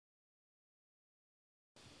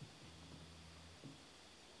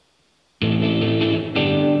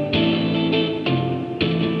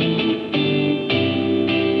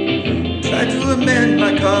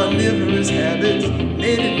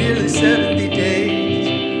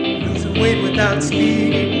out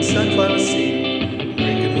speed, eating sunflower seed,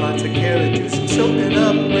 drinking lots of carrot juice and soaking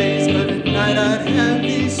up rays. But at night I'd have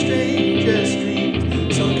these strangest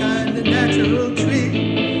dreams, some kind of natural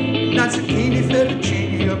treat, not zucchini,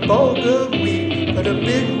 fettuccine, or bulgur wheat, but a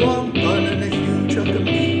big warm bun and a huge hunk of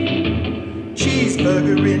meat.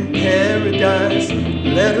 Cheeseburger in paradise,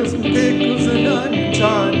 lettuce and pickles and onions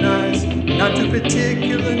are nice, not too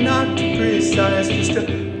particular, not too precise, just a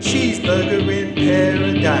cheeseburger in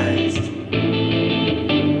paradise.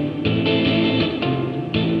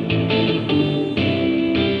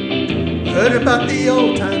 Heard about the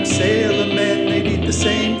old-time sailormen, they'd eat the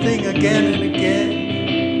same thing again and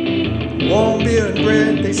again. Warm beer and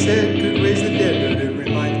bread, they said, could raise the dead, but it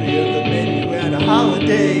reminds me of the men who had a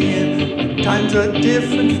holiday in. Times are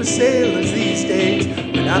different for sailors these days.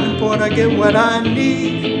 When I'm in port I get what I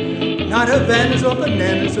need, not Havanas or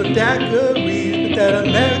bananas or daiquiris, but that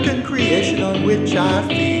American creation on which I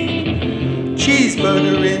feed.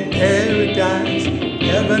 Cheeseburger in paradise,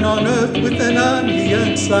 heaven on earth with an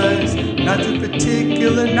onion slice, not too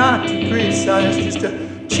particular, not too precise, just a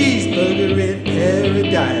cheeseburger in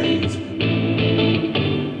paradise.